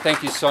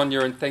Thank you,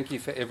 Sonia, and thank you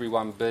for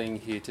everyone being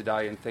here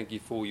today, and thank you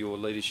for your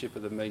leadership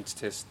of the means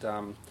test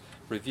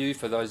review.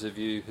 For those of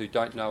you who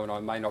don't know, and I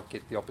may not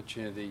get the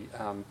opportunity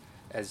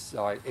as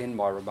I end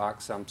my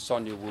remarks,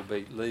 Sonia will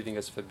be leaving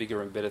us for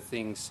bigger and better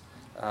things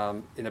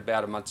in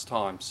about a month's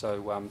time.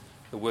 So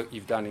the work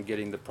you've done in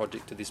getting the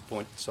project to this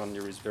point,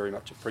 Sonia, is very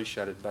much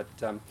appreciated. But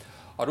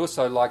I'd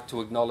also like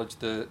to acknowledge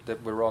that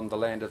we're on the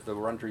land of the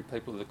Wurundjeri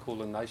people of the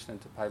Kulin Nation,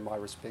 and to pay my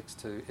respects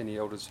to any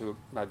elders who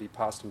may be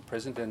past and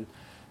present, and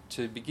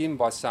to begin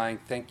by saying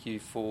thank you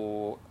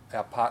for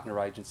our partner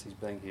agencies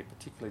being here,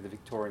 particularly the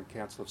Victorian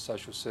Council of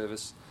Social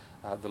Service,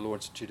 the Law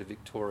Institute of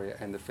Victoria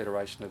and the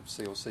Federation of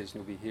CLCs. And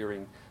you'll be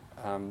hearing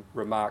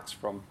remarks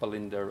from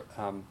Belinda,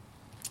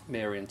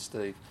 Mary and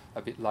Steve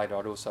a bit later.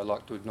 I'd also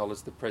like to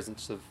acknowledge the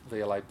presence of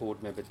VLA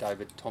board member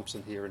David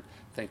Thompson here, and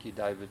thank you,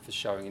 David, for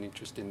showing an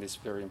interest in this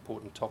very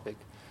important topic.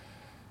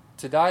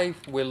 Today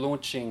we're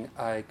launching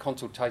a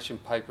consultation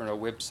paper on our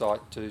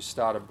website to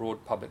start a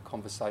broad public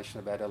conversation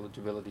about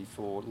eligibility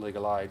for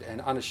legal aid,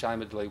 and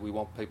unashamedly we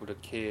want people to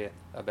care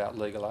about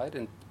legal aid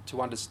and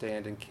to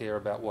understand and care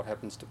about what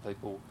happens to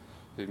people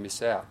who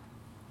miss out.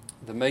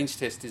 The means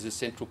test is a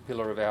central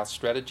pillar of our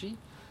strategy.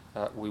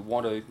 We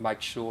want to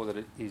make sure that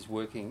it is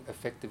working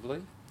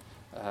effectively,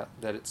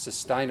 that it's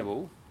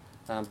sustainable,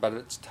 but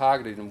it's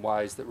targeted in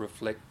ways that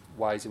reflect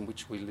ways in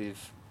which we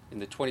live in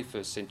the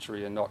 21st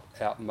century and not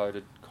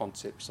outmoded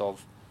concepts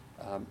of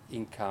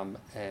income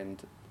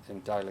and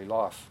daily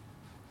life.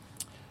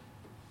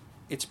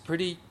 It's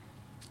pretty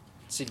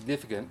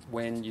significant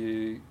when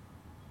you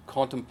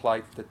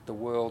contemplate that the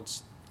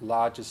world's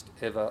largest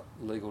ever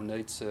legal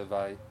needs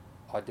survey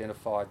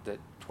identified that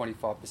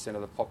 25%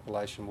 of the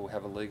population will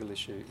have a legal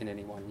issue in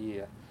any one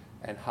year,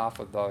 and half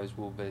of those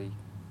will be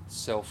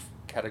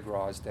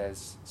self-categorised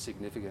as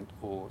significant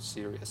or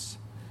serious.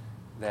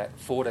 That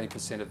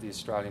 14% of the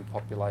Australian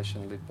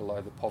population live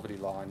below the poverty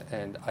line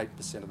and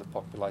 8% of the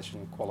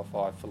population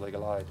qualify for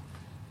legal aid.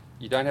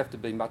 You don't have to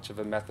be much of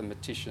a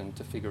mathematician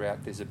to figure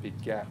out there's a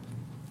big gap.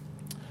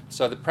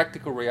 So the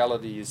practical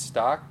reality is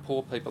stark.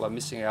 Poor people are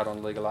missing out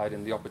on legal aid,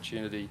 and the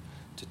opportunity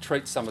to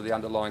treat some of the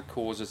underlying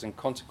causes and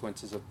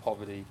consequences of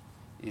poverty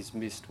is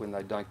missed when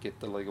they don't get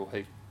the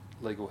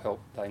legal help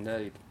they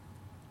need.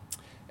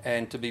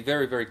 And to be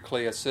very, very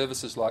clear,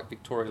 services like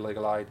Victoria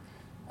Legal Aid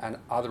and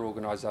other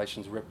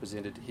organisations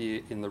represented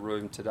here in the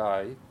room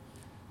today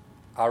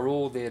are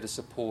all there to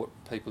support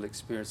people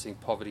experiencing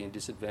poverty and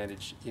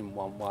disadvantage in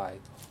one way.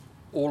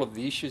 All of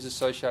the issues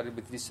associated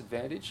with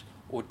disadvantage,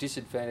 or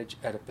disadvantage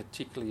at a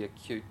particularly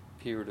acute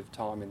period of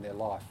time in their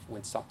life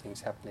when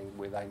something's happening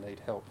where they need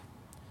help.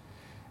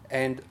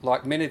 And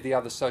like many of the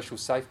other social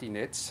safety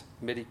nets,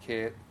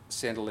 Medicare,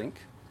 Centrelink,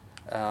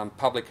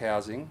 public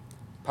housing,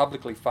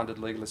 publicly funded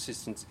legal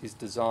assistance is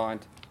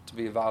designed to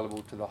be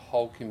available to the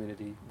whole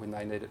community when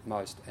they need it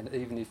most. And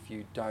even if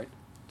you don't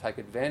take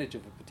advantage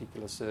of a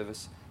particular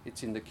service,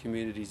 it's in the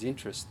community's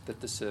interest that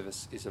the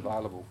service is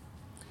available.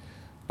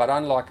 But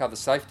unlike other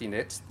safety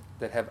nets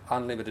that have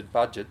unlimited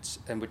budgets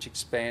and which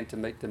expand to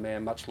meet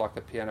demand much like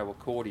a piano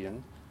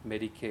accordion,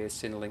 Medicare,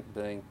 Centrelink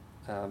being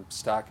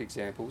stark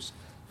examples,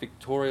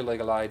 Victoria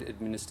Legal Aid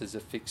administers a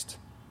fixed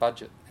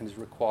budget and is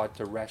required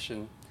to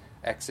ration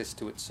access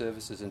to its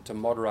services and to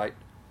moderate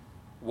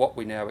what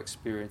we now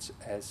experience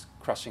as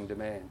crushing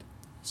demand.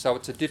 So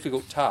it's a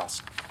difficult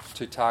task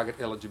to target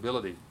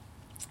eligibility.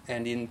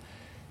 And in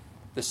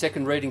the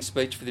second reading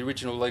speech for the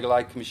original Legal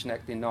Aid Commission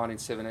Act in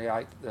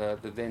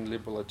 1978, the then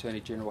Liberal Attorney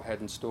General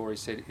Haddon Storey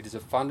said, "It is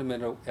a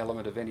fundamental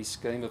element of any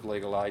scheme of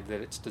legal aid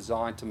that it's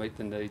designed to meet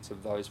the needs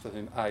of those for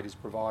whom aid is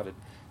provided."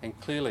 And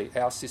clearly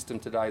our system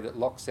today that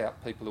locks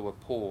out people who are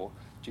poor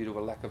due to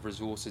a lack of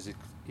resources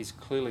is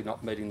clearly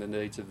not meeting the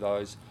needs of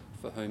those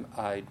for whom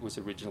aid was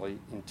originally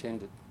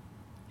intended.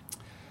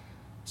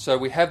 So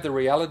we have the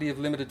reality of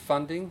limited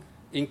funding,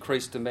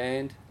 increased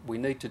demand. We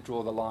need to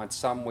draw the line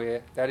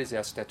somewhere. That is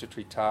our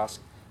statutory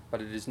task,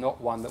 but it is not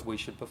one that we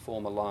should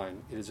perform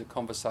alone. It is a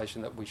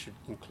conversation that we should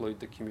include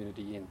the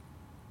community in.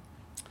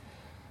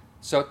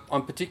 So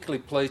I'm particularly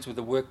pleased with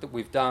the work that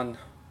we've done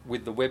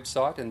with the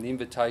website and the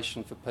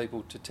invitation for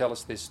people to tell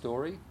us their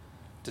story,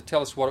 to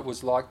tell us what it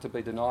was like to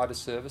be denied a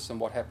service and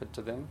what happened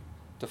to them,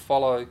 to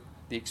follow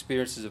the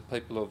experiences of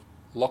people who have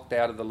locked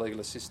out of the legal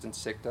assistance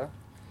sector.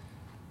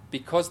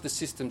 Because the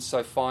system's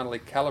so finely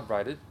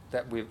calibrated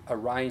that we've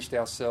arranged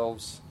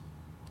ourselves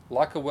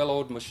like a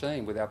well-oiled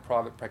machine with our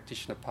private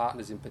practitioner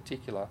partners in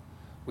particular,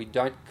 we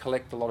don't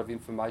collect a lot of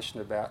information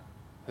about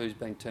who's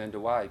been turned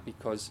away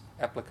because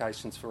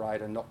applications for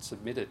aid are not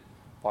submitted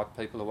by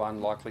people who are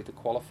unlikely to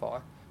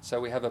qualify.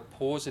 So we have a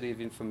paucity of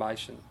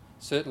information,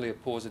 certainly a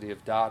paucity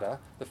of data.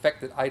 The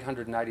fact that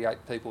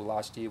 888 people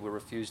last year were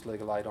refused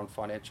legal aid on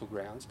financial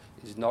grounds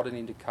is not an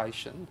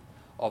indication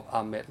of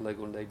unmet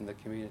legal need in the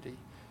community.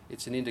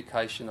 It's an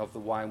indication of the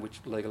way in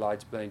which legal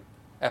aid's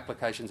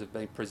applications have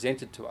been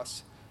presented to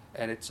us,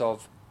 and it's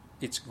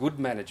good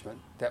management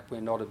that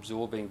we're not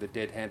absorbing the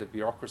dead hand of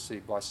bureaucracy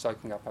by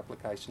soaking up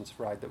applications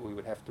for aid that we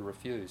would have to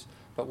refuse.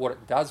 But what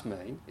it does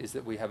mean is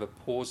that we have a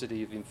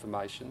paucity of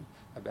information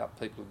about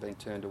people who've been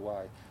turned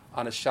away.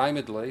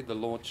 Unashamedly, the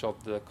launch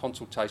of the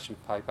consultation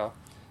paper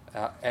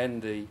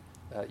and the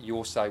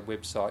Your Say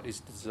website is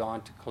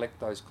designed to collect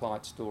those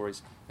client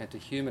stories and to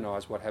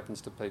humanise what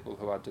happens to people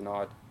who are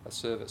denied a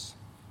service.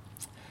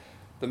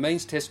 The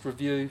means test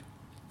review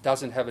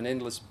doesn't have an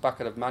endless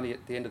bucket of money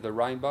at the end of the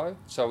rainbow,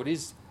 so it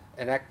is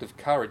an act of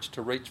courage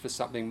to reach for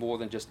something more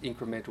than just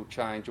incremental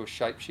change or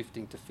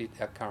shape-shifting to fit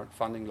our current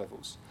funding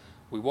levels.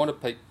 We want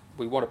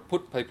to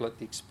put people at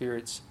the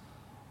experience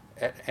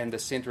and the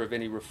centre of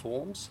any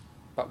reforms,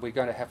 but we're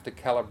going to have to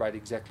calibrate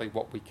exactly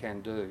what we can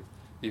do.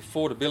 The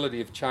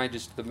affordability of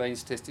changes to the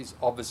means test is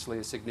obviously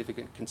a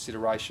significant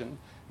consideration,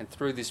 and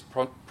through this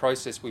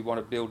process we want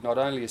to build not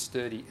only a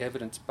sturdy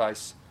evidence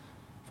base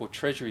for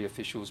Treasury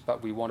officials,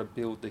 but we want to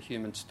build the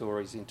human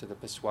stories into the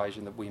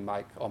persuasion that we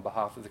make on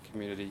behalf of the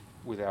community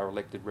with our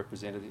elected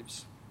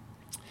representatives.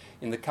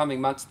 In the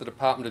coming months, the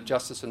Department of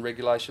Justice and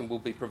Regulation will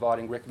be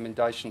providing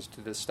recommendations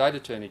to the State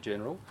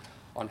Attorney-General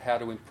on how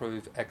to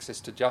improve access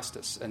to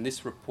justice, and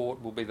this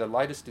report will be the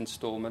latest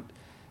instalment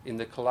in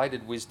the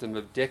collated wisdom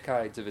of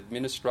decades of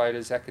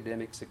administrators,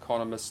 academics,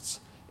 economists,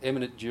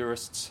 eminent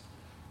jurists,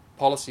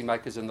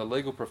 policymakers and the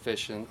legal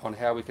profession on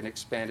how we can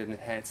expand and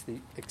enhance the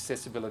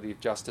accessibility of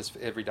justice for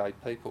everyday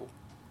people.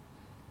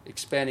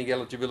 Expanding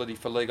eligibility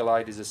for legal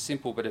aid is a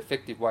simple but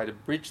effective way to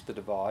bridge the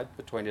divide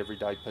between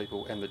everyday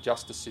people and the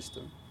justice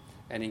system,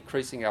 and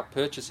increasing our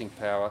purchasing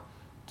power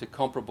to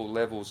comparable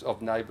levels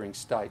of neighbouring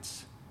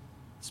states,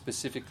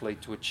 specifically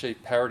to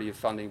achieve parity of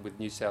funding with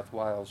New South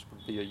Wales,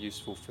 would be a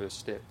useful first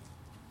step.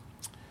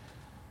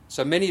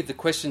 So many of the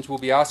questions we'll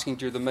be asking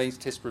during the means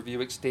test review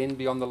extend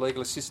beyond the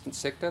legal assistance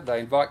sector. They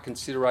invite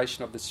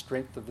consideration of the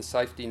strength of the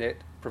safety net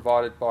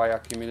provided by our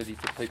community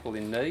for people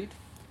in need,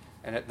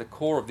 and at the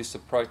core of this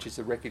approach is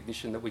the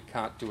recognition that we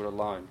can't do it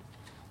alone.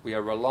 We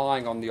are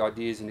relying on the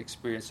ideas and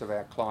experience of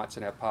our clients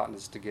and our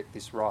partners to get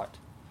this right.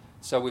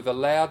 So we've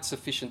allowed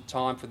sufficient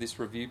time for this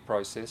review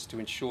process to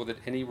ensure that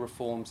any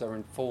reforms are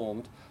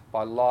informed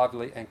by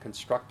lively and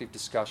constructive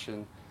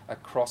discussion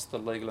across the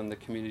legal and the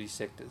community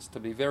sectors. To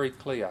be very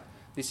clear,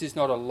 this is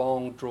not a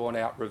long,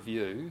 drawn-out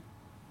review,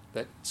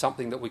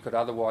 something that we could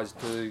otherwise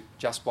do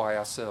just by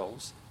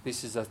ourselves.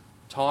 This is a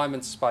time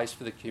and space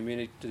for the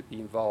community to be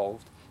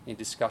involved in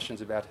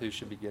discussions about who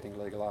should be getting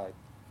legal aid.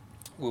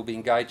 We'll be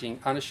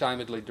engaging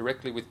unashamedly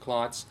directly with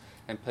clients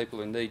and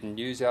people in need and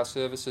use our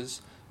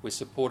services. We're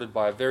supported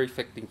by a very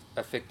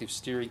effective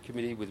steering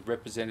committee with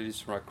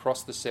representatives from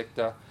across the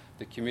sector,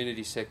 the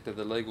community sector,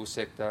 the legal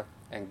sector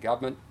and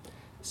government.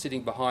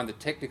 Sitting behind the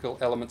technical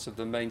elements of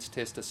the means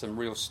test are some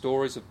real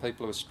stories of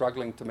people who are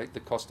struggling to meet the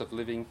cost of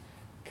living,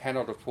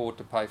 cannot afford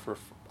to pay for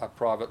a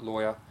private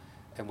lawyer,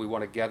 and we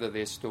want to gather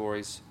their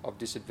stories of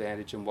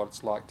disadvantage and what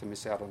it's like to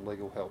miss out on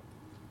legal help.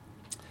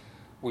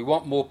 We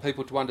want more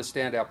people to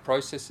understand our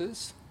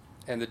processes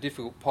and the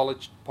difficult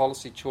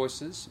policy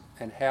choices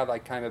and how they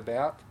came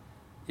about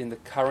in the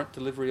current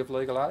delivery of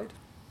legal aid.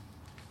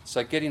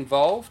 So get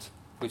involved.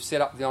 We've set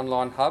up the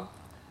online hub.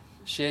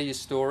 Share your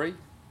story.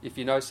 If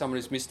you know someone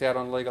who's missed out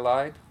on legal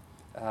aid,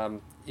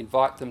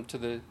 invite them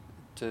to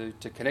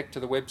connect to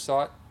the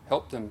website,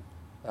 help them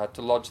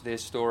to lodge their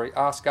story,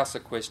 ask us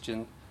a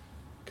question,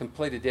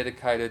 complete a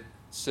dedicated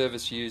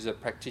service user,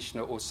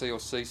 practitioner or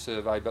C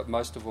survey, but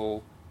most of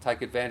all,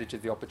 take advantage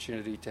of the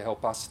opportunity to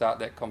help us start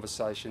that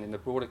conversation in the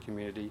broader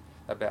community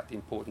about the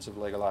importance of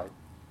legal aid.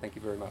 Thank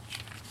you very much.